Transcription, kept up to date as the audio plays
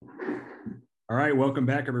All right, welcome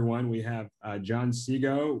back, everyone. We have John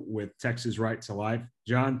Seago with Texas Right to Life.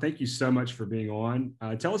 John, thank you so much for being on.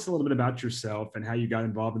 Tell us a little bit about yourself and how you got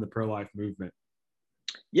involved in the pro-life movement.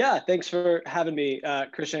 Yeah, thanks for having me,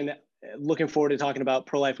 Christian. Looking forward to talking about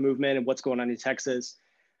pro-life movement and what's going on in Texas.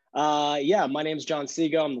 Yeah, my name is John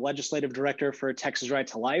Seago. I'm the legislative director for Texas Right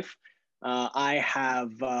to Life. I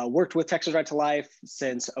have worked with Texas Right to Life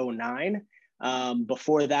since '09.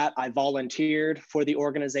 Before that, I volunteered for the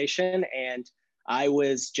organization, and I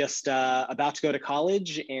was just about to go to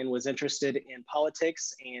college and was interested in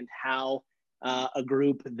politics and how a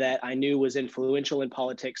group that I knew was influential in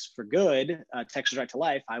politics for good, Texas Right to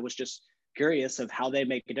Life. I was just curious of how they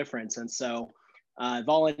make a difference. And so I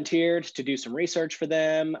volunteered to do some research for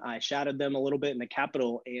them. I shadowed them a little bit in the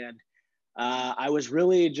Capitol, and I was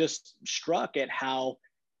really just struck at how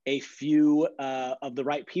a few of the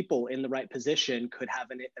right people in the right position could have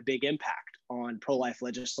a big impact on pro-life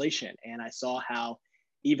legislation. And I saw how,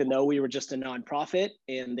 even though we were just a nonprofit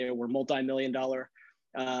and there were multi-million-dollar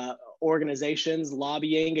organizations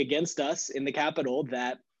lobbying against us in the Capitol,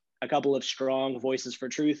 that a couple of strong voices for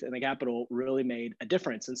truth in the Capitol really made a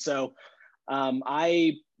difference. And so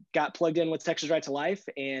I got plugged in with Texas Right to Life,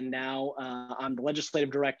 and now I'm the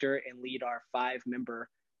legislative director and lead our 5-member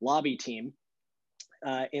lobby team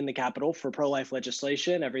in the Capitol for pro-life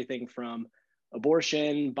legislation, everything from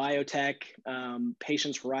abortion, biotech,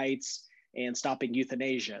 patients' rights, and stopping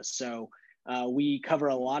euthanasia. So we cover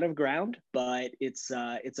a lot of ground, but it's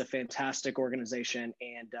a fantastic organization,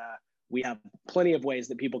 and we have plenty of ways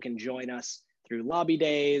that people can join us through lobby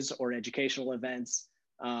days or educational events.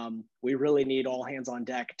 We really need all hands on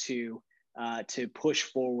deck to push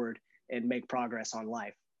forward and make progress on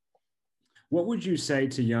life. What would you say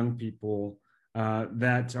to young people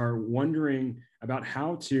that are wondering about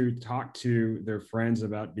how to talk to their friends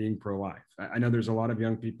about being pro-life? I know there's a lot of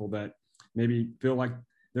young people that maybe feel like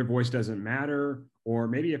their voice doesn't matter, or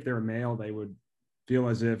maybe if they're a male, they would feel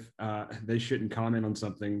as if they shouldn't comment on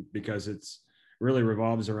something because it's really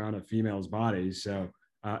revolves around a female's body. So,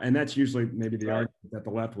 and that's usually maybe the argument that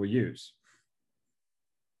the left will use.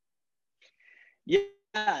 Yeah,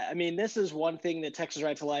 I mean, this is one thing that Texas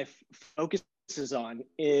Right to Life focuses on,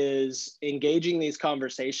 is engaging these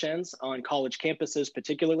conversations on college campuses,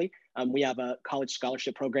 particularly. We have a college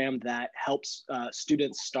scholarship program that helps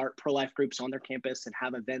students start pro-life groups on their campus and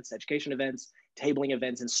have events, education events, tabling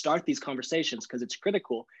events, and start these conversations, because it's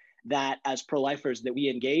critical that as pro-lifers that we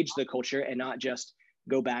engage the culture and not just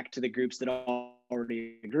go back to the groups that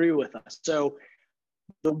already agree with us. So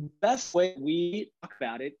the best way we talk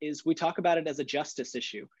about it is we talk about it as a justice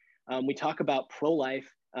issue. We talk about pro-life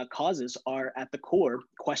causes are at the core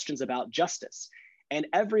questions about justice. And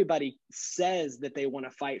everybody says that they want to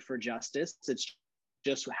fight for justice. It's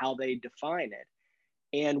just how they define it.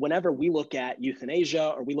 And whenever we look at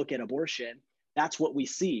euthanasia or we look at abortion, that's what we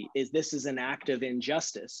see, is this is an act of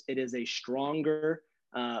injustice. It is a stronger,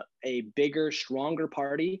 a bigger, stronger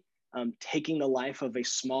party taking the life of a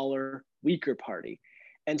smaller, weaker party.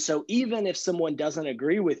 And so even if someone doesn't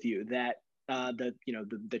agree with you that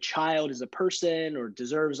the child is a person or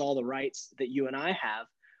deserves all the rights that you and I have,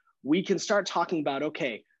 we can start talking about,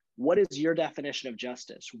 okay, what is your definition of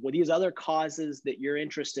justice? What are these other causes that you're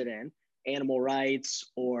interested in, animal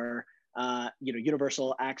rights or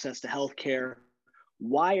universal access to healthcare?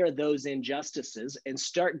 Why are those injustices? And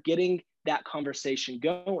start getting that conversation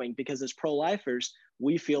going, because as pro-lifers,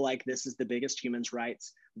 we feel like this is the biggest human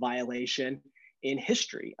rights violation in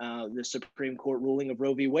history. The Supreme Court ruling of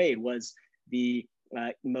Roe v. Wade was the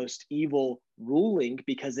most evil ruling,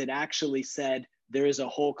 because it actually said there is a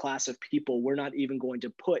whole class of people we're not even going to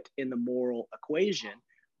put in the moral equation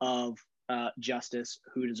of justice,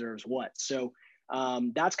 who deserves what. So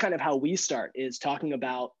that's kind of how we start, is talking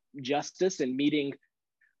about justice and meeting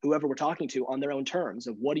whoever we're talking to on their own terms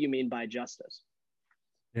of what do you mean by justice.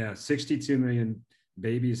 Yeah, 62 million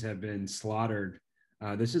babies have been slaughtered.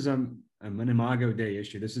 This is an Imago Dei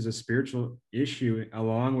issue. This is a spiritual issue,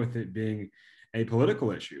 along with it being a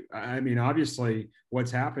political issue. I mean, obviously, what's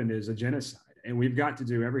happened is a genocide, and we've got to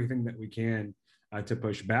do everything that we can to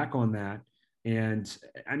push back on that. And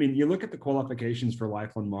I mean, you look at the qualifications for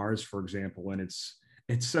life on Mars, for example, and it's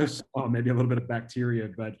so small, maybe a little bit of bacteria,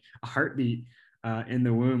 but a heartbeat in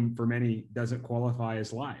the womb for many doesn't qualify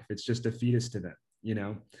as life. It's just a fetus to them.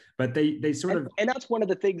 But they sort of, and that's one of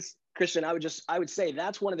the things, Christian, I would say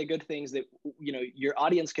that's one of the good things that your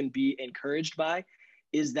audience can be encouraged by,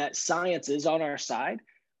 is that science is on our side.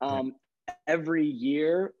 Every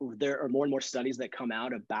year there are more and more studies that come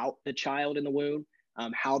out about the child in the womb,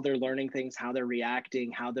 how they're learning things, how they're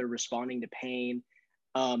reacting, how they're responding to pain.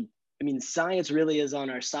 I mean, science really is on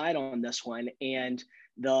our side on this one, and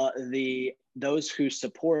those who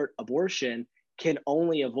support abortion can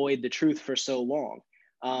only avoid the truth for so long.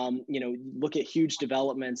 Look at huge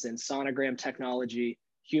developments in sonogram technology,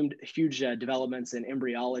 huge developments in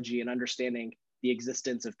embryology and understanding the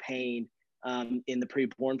existence of pain in the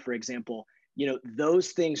preborn, for example. Those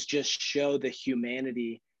things just show the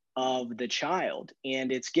humanity of the child,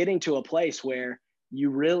 and it's getting to a place where you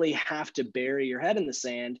really have to bury your head in the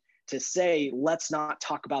sand to say, let's not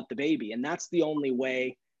talk about the baby. And that's the only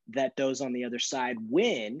way that those on the other side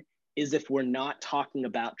win, is if we're not talking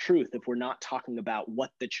about truth, if we're not talking about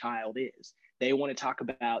what the child is. They want to talk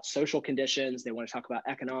about social conditions. They want to talk about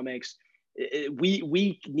economics.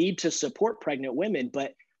 We need to support pregnant women,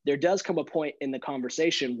 but there does come a point in the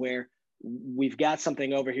conversation where we've got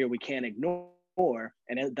something over here we can't ignore.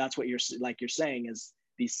 And that's what you're saying, is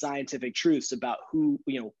these scientific truths about who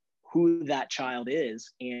that child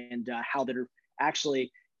is, and how they're actually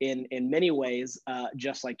in many ways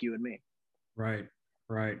just like you and me. Right.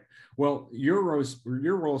 Right. Well, your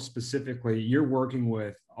role specifically, you're working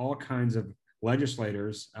with all kinds of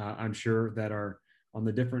legislators, I'm sure, that are on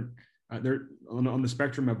the different, they're on the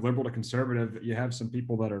spectrum of liberal to conservative. You have some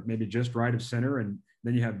people that are maybe just right of center, and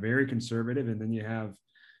then you have very conservative, and then you have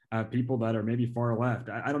people that are maybe far left.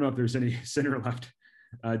 I don't know if there's any center left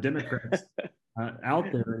Democrats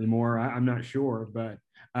out there anymore. I'm not sure, but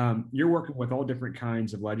you're working with all different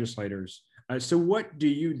kinds of legislators. So what do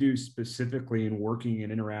you do specifically in working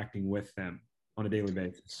and interacting with them on a daily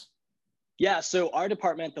basis? Yeah, so our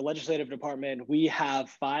department, the legislative department, we have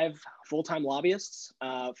 5 full-time lobbyists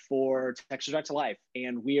for Texas Right to Life,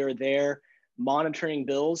 and we are there monitoring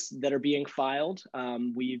bills that are being filed.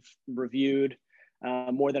 We've reviewed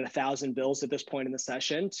more than 1,000 bills at this point in the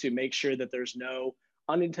session to make sure that there's no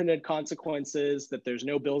unintended consequences, that there's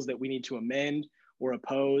no bills that we need to amend or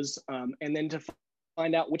oppose, and then to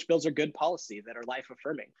find out which bills are good policy that are life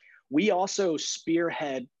affirming. We also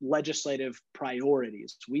spearhead legislative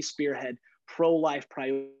priorities. We spearhead pro-life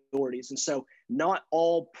priorities. And so not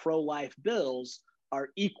all pro-life bills are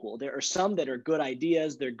equal. There are some that are good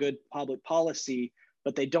ideas, they're good public policy,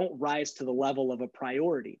 but they don't rise to the level of a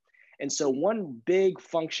priority. And so one big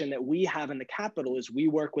function that we have in the Capitol is we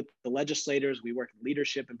work with the legislators, we work with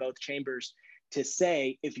leadership in both chambers to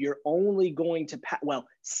say, if you're only going to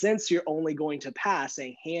since you're only going to pass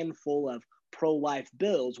a handful of pro-life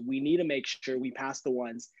bills, we need to make sure we pass the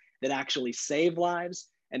ones that actually save lives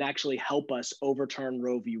and actually help us overturn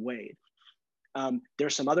Roe v. Wade.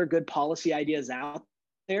 There's some other good policy ideas out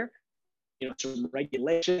there, some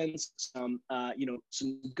regulations, some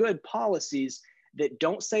good policies that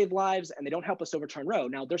don't save lives and they don't help us overturn Roe.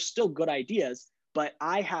 Now, they're still good ideas, but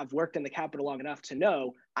I have worked in the Capitol long enough to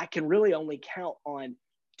know I can really only count on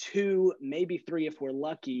 2, maybe 3, if we're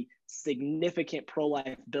lucky, significant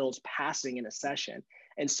pro-life bills passing in a session.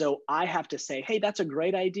 And so I have to say, hey, that's a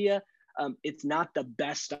great idea. It's not the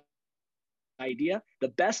best idea. The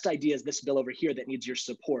best idea is this bill over here that needs your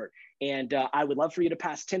support. And I would love for you to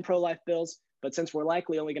pass 10 pro-life bills, but since we're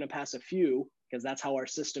likely only going to pass a few, because that's how our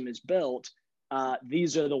system is built,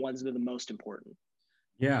 these are the ones that are the most important.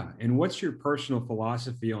 Yeah. And what's your personal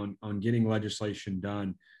philosophy on getting legislation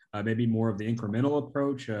done? Maybe more of the incremental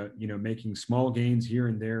approach, making small gains here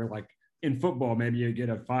and there, like in football, maybe you get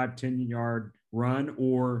a 5-10 yard run,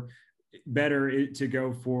 or better to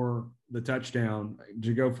go for the touchdown,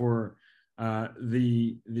 to go for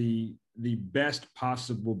the best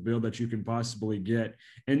possible bill that you can possibly get.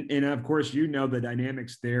 And of course, the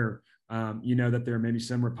dynamics there. That there are maybe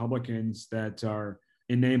some Republicans that are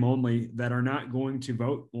in name only that are not going to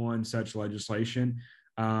vote on such legislation.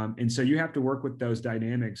 And so you have to work with those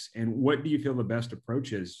dynamics. And what do you feel the best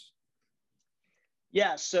approach is?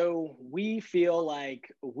 Yeah, so we feel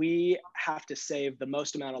like we have to save the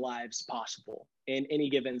most amount of lives possible in any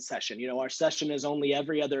given session. Our session is only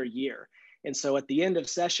every other year. And so at the end of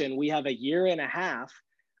session, we have a year and a half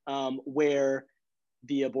where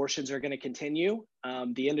the abortions are going to continue.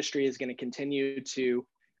 The industry is going to continue to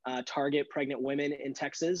target pregnant women in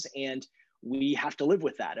Texas, and we have to live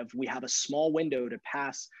with that. If we have a small window to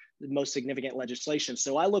pass the most significant legislation.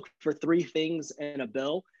 So I look for 3 things in a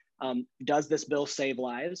bill. Does this bill save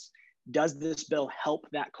lives? Does this bill help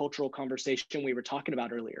that cultural conversation we were talking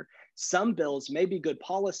about earlier? Some bills may be good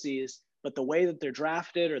policies, but the way that they're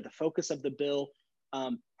drafted or the focus of the bill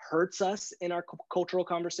hurts us in our cultural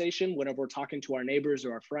conversation whenever we're talking to our neighbors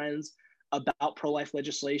or our friends about pro-life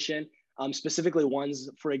legislation, specifically ones,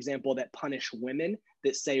 for example, that punish women,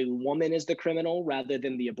 that say woman is the criminal rather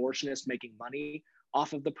than the abortionist making money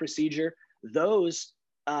off of the procedure. Those,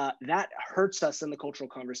 that hurts us in the cultural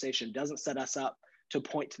conversation, doesn't set us up to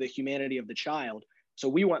point to the humanity of the child. So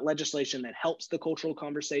we want legislation that helps the cultural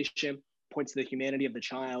conversation, points to the humanity of the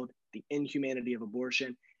child, the inhumanity of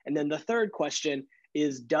abortion. And then the third question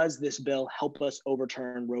is, does this bill help us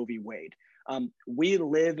overturn Roe v. Wade? We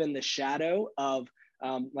live in the shadow of,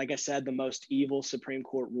 like I said, the most evil Supreme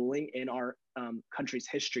Court ruling in our country's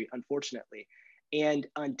history, unfortunately. And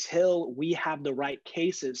until we have the right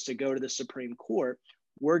cases to go to the Supreme Court,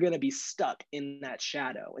 we're going to be stuck in that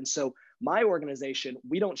shadow. And so my organization,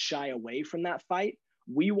 we don't shy away from that fight.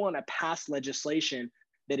 We want to pass legislation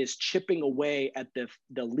that is chipping away at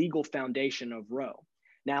the legal foundation of Roe.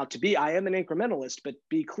 Now, I am an incrementalist, but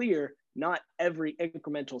be clear, not every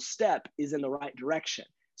incremental step is in the right direction.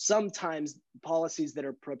 Sometimes policies that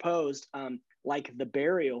are proposed, like the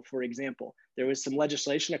burial, for example, there was some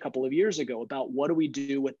legislation a couple of years ago about what do we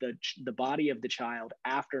do with the body of the child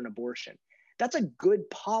after an abortion. That's a good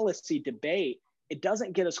policy debate. It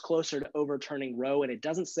doesn't get us closer to overturning Roe, and it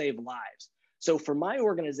doesn't save lives. So for my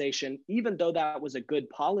organization, even though that was a good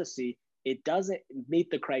policy, it doesn't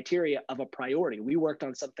meet the criteria of a priority. We worked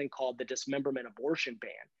on something called the dismemberment abortion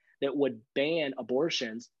ban that would ban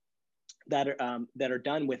abortions that are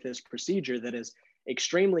done with this procedure that is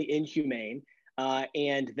extremely inhumane,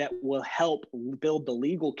 and that will help build the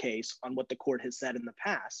legal case on what the court has said in the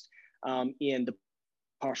past in the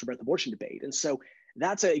partial birth abortion debate. And so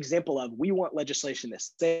that's an example of, we want legislation that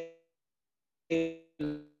saves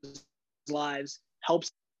lives,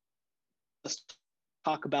 helps us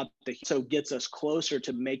talk about so gets us closer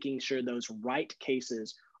to making sure those right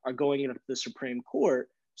cases are going into the Supreme Court,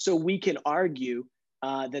 so we can argue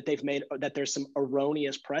that there's some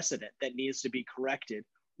erroneous precedent that needs to be corrected.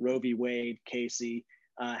 Roe v. Wade, Casey,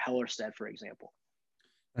 Hellerstedt, for example.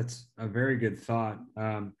 That's a very good thought.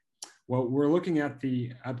 Well, we're looking at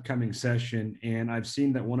the upcoming session, and I've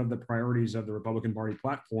seen that one of the priorities of the Republican Party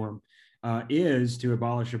platform is to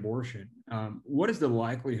abolish abortion. What is the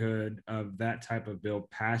likelihood of that type of bill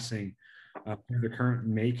passing through the current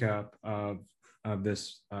makeup of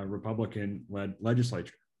this Republican-led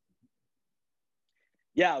legislature?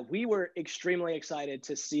 Yeah, we were extremely excited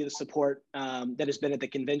to see the support that has been at the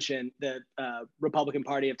convention, the Republican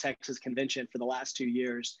Party of Texas convention for the last 2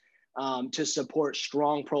 years, to support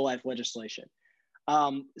strong pro-life legislation.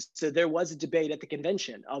 So there was a debate at the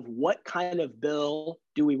convention of what kind of bill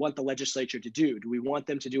do we want the legislature to do? Do we want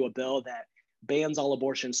them to do a bill that bans all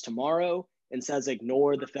abortions tomorrow and says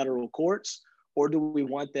ignore the federal courts? Or do we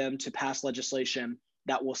want them to pass legislation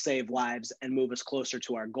that will save lives and move us closer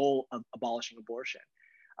to our goal of abolishing abortion?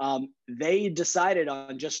 They decided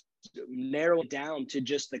on just narrowing it down to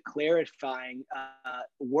just the clarifying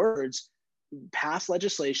words, pass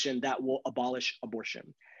legislation that will abolish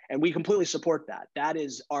abortion. And we completely support that. That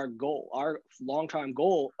is our goal. Our long-term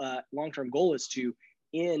goal is to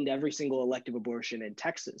end every single elective abortion in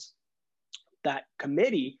Texas. That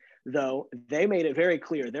committee, though, they made it very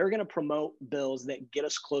clear they're going to promote bills that get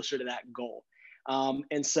us closer to that goal.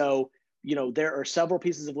 And so, there are several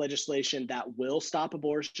pieces of legislation that will stop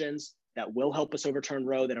abortions, that will help us overturn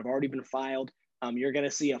Roe, that have already been filed. You're going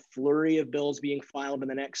to see a flurry of bills being filed in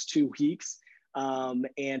the next 2 weeks.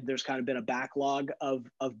 And there's kind of been a backlog of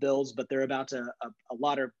bills, but they're about to, a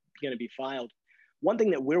lot are going to be filed. One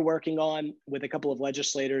thing that we're working on with a couple of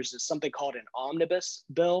legislators is something called an omnibus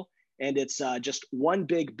bill. And it's just one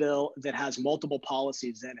big bill that has multiple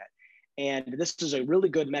policies in it. And this is a really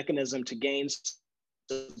good mechanism to gain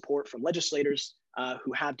support from legislators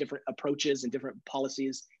who have different approaches and different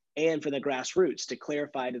policies, and for the grassroots to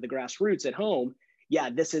clarify to the grassroots at home, yeah,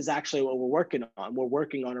 this is actually what we're working on. We're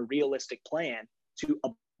working on a realistic plan to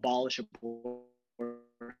abolish abortion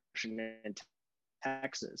in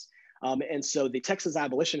Texas. And so the Texas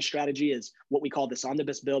abolition strategy is what we call this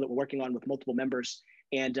omnibus bill that we're working on with multiple members.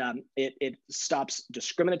 And it stops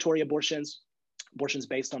discriminatory abortions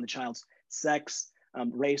based on the child's sex,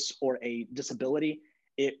 race, or a disability.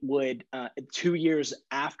 It would, 2 years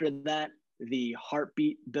after that, the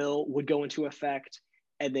heartbeat bill would go into effect.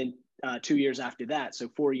 And then 2 years after that, so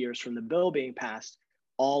 4 years from the bill being passed,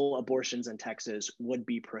 all abortions in Texas would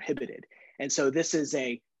be prohibited. And so this is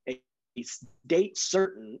a date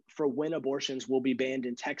certain for when abortions will be banned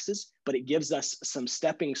in Texas, but it gives us some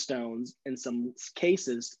stepping stones and some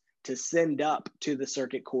cases to send up to the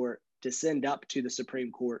circuit court, to send up to the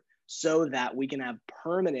Supreme Court, so that we can have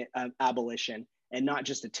permanent abolition and not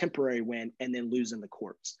just a temporary win and then lose in the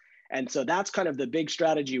courts. And so that's kind of the big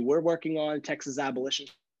strategy we're working on, Texas abolition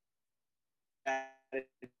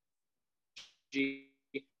strategy.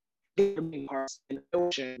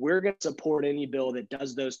 We're going to support any bill that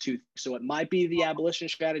does those two things. So it might be the abolition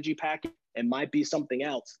strategy package, it might be something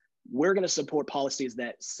else. We're going to support policies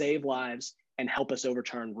that save lives and help us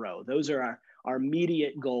overturn Roe. Those are our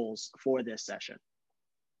immediate goals for this session.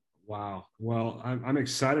 Wow. Well, I'm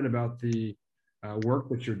excited about the work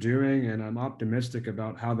that you're doing, and I'm optimistic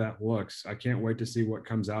about how that looks. I can't wait to see what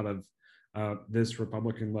comes out of this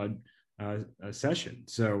Republican-led session.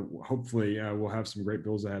 So hopefully we'll have some great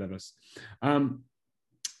bills ahead of us.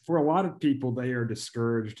 For a lot of people, they are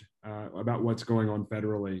discouraged about what's going on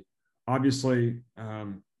federally. Obviously,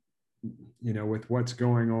 with what's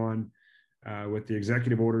going on with the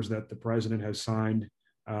executive orders that the president has signed,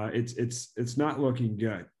 it's not looking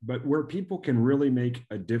good. But where people can really make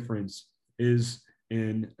a difference is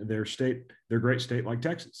in their state, their great state like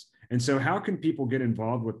Texas. And so how can people get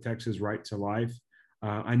involved with Texas Right to Life?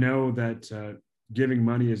 I know that giving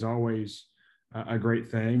money is always a great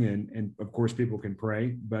thing. And of course, people can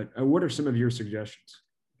pray. But what are some of your suggestions?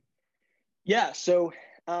 Yeah, so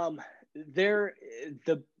the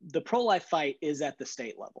pro-life fight is at the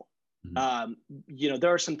state level.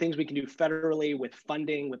 There are some things we can do federally with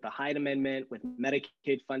funding, with the Hyde Amendment, with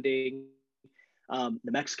Medicaid funding, the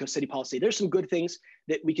Mexico City policy. There's some good things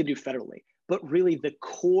that we can do federally, but really the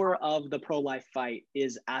core of the pro-life fight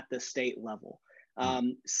is at the state level.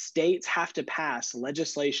 States have to pass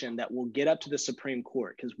legislation that will get up to the Supreme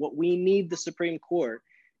Court, because what we need the Supreme Court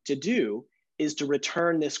to do is to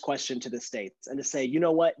return this question to the states and to say, you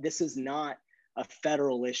know what, this is not a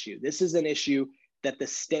federal issue. This is an issue that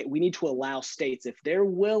we need to allow states, if they're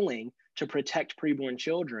willing to protect preborn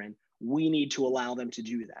children, we need to allow them to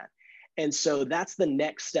do that. And so that's the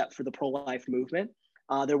next step for the pro-life movement.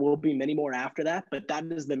 There will be many more after that, but that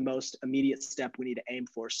is the most immediate step we need to aim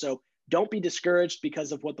for. So don't be discouraged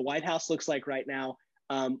because of what the White House looks like right now.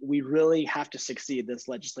 We really have to succeed this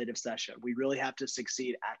legislative session. We really have to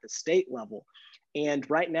succeed at the state level. And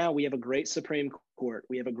right now we have a great Supreme Court.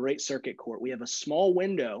 We have a great circuit court. We have a small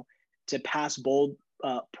window to pass bold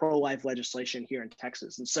pro-life legislation here in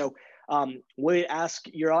Texas. And so we ask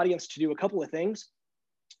your audience to do a couple of things.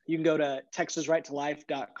 You can go to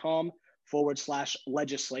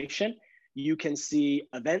texasrighttolife.com/legislation. You can see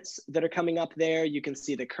events that are coming up there. You can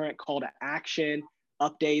see the current call to action,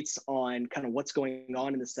 updates on kind of what's going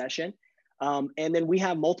on in the session. And then we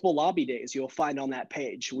have multiple lobby days you'll find on that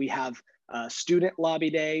page. We have a student lobby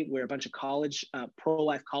day where a bunch of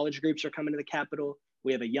pro-life college groups are coming to the Capitol.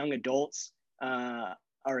 We have a young adults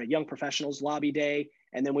or a young professionals lobby day.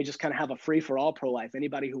 And then we just kind of have a free for all pro-life,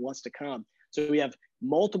 anybody who wants to come. So we have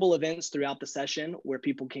multiple events throughout the session where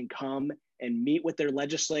people can come and meet with their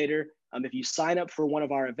legislator. If you sign up for one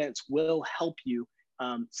of our events, we'll help you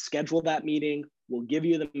schedule that meeting. We'll give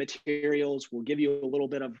you the materials. We'll give you a little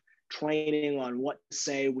bit of training on what to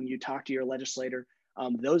say when you talk to your legislator.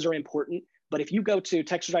 Those are important. But if you go to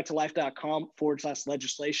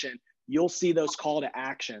texasrighttolife.com/legislation, you'll see those call to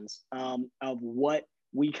actions of what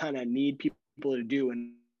we kind of need people to do.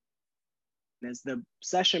 And as the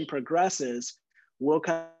session progresses, we'll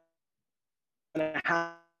kind of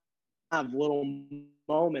have little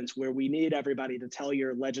moments where we need everybody to tell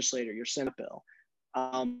your legislator, your Senate bill.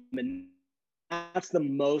 And that's the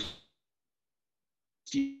most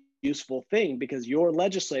useful thing, because your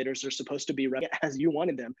legislators are supposed to be ready as you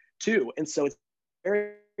wanted them to. And so it's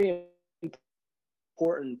very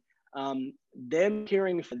important. Them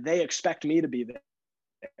hearing, they expect me to be there,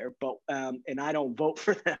 but and I don't vote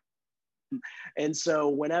for them. And so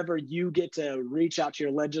whenever you get to reach out to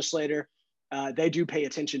your legislator, they do pay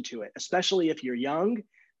attention to it, especially if you're young,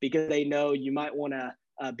 because they know you might want to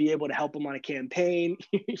be able to help them on a campaign.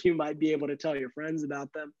 You might be able to tell your friends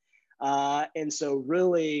about them. And so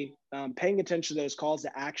really paying attention to those calls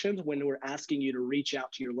to actions when we're asking you to reach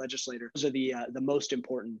out to your legislator, those are the most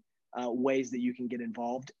important ways that you can get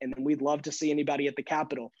involved. And then we'd love to see anybody at the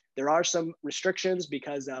Capitol. There are some restrictions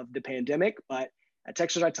because of the pandemic, but at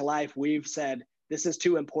Texas Right to Life, we've said this is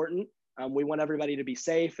too important. We want everybody to be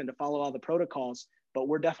safe and to follow all the protocols, but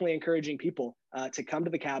we're definitely encouraging people to come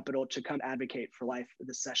to the Capitol, to come advocate for life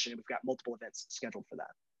this session. We've got multiple events scheduled for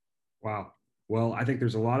that. Wow. Well, I think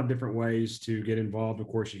there's a lot of different ways to get involved. Of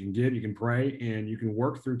course, you can give, you can pray, and you can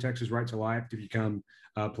work through Texas Right to Life to become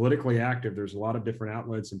politically active. There's a lot of different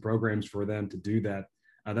outlets and programs for them to do that.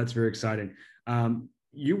 That's very exciting.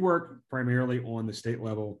 You work primarily on the state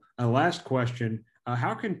level. Last question,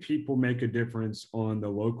 how can people make a difference on the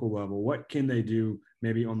local level? What can they do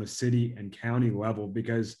maybe on the city and county level?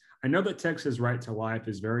 Because I know that Texas Right to Life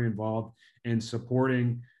is very involved in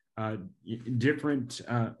supporting different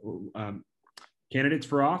candidates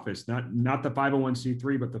for office, not the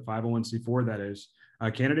 501c3, but the 501c4, that is,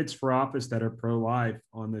 candidates for office that are pro-life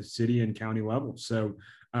on the city and county level. So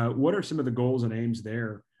what are some of the goals and aims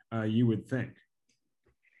there, you would think?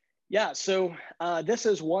 Yeah, so this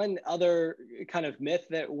is one other kind of myth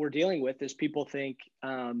that we're dealing with is people think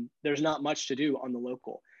there's not much to do on the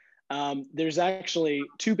local. There's actually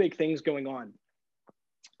two big things going on.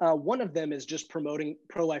 One of them is just promoting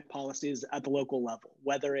pro-life policies at the local level,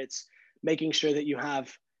 whether it's making sure that you have,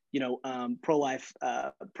 pro-life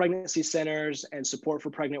pregnancy centers and support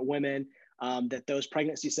for pregnant women, that those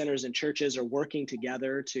pregnancy centers and churches are working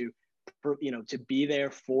together to be there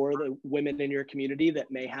for the women in your community that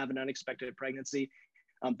may have an unexpected pregnancy.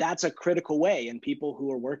 That's a critical way, and people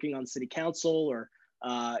who are working on city council or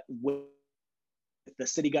with the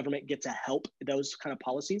city government get to help those kind of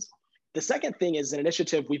policies. The second thing is an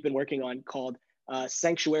initiative we've been working on called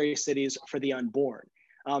Sanctuary Cities for the Unborn.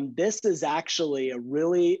 This is actually a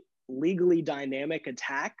really legally dynamic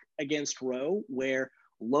attack against Roe, where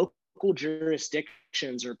local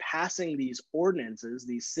jurisdictions are passing these ordinances,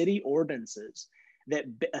 these city ordinances, that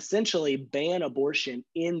essentially ban abortion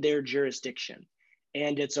in their jurisdiction.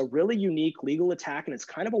 And it's a really unique legal attack, and it's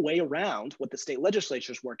kind of a way around what the state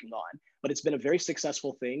legislature is working on, but it's been a very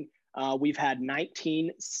successful thing. We've had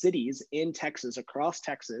 19 cities in Texas, across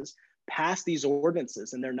Texas, pass these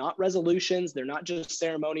ordinances, and they're not resolutions. They're not just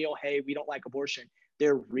ceremonial, hey, we don't like abortion.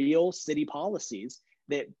 They're real city policies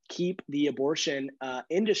that keep the abortion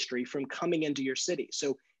industry from coming into your city.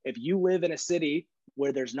 So if you live in a city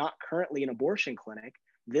where there's not currently an abortion clinic,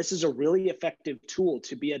 this is a really effective tool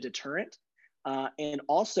to be a deterrent. And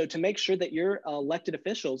also to make sure that your elected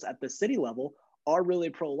officials at the city level are really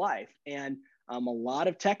pro-life. And a lot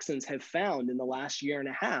of Texans have found in the last year and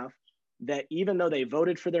a half that even though they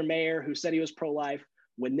voted for their mayor who said he was pro-life,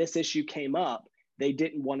 when this issue came up, they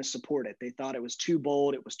didn't want to support it. They thought it was too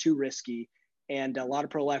bold, it was too risky, and a lot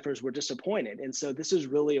of pro-lifers were disappointed. And so this is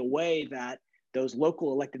really a way that those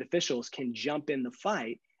local elected officials can jump in the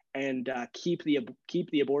fight and keep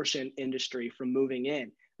the abortion industry from moving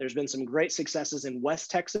in. There's been some great successes in West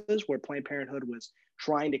Texas where Planned Parenthood was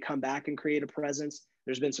trying to come back and create a presence.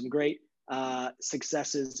 There's been some great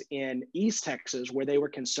successes in East Texas where they were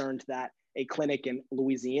concerned that a clinic in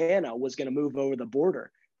Louisiana was going to move over the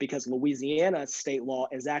border because Louisiana's state law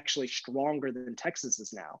is actually stronger than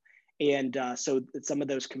Texas's now. And so some of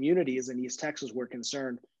those communities in East Texas were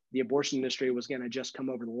concerned the abortion industry was going to just come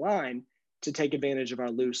over the line to take advantage of our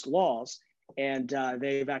loose laws. And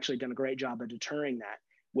they've actually done a great job of deterring that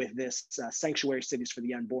with this Sanctuary Cities for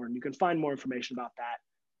the Unborn. You can find more information about that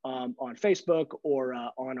on Facebook or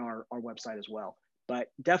on our website as well. But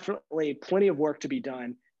definitely plenty of work to be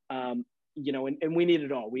done. And we need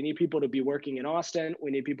it all. We need people to be working in Austin. We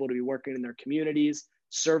need people to be working in their communities,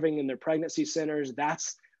 serving in their pregnancy centers.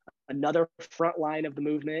 That's another front line of the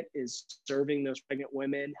movement, is serving those pregnant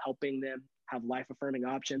women, helping them have life-affirming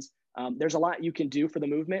options. There's a lot you can do for the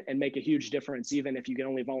movement and make a huge difference, even if you can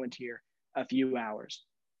only volunteer a few hours.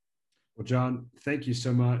 Well, John, thank you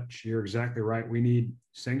so much. You're exactly right. We need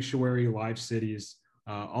sanctuary life cities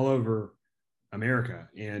all over America.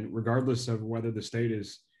 And regardless of whether the state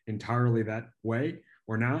is entirely that way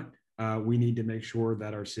or not, we need to make sure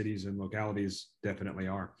that our cities and localities definitely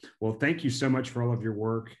are. Well, thank you so much for all of your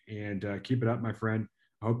work, and keep it up, my friend.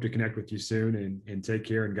 I hope to connect with you soon, and take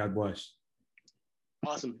care, and God bless.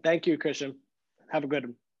 Awesome. Thank you, Christian. Have a good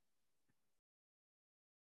one.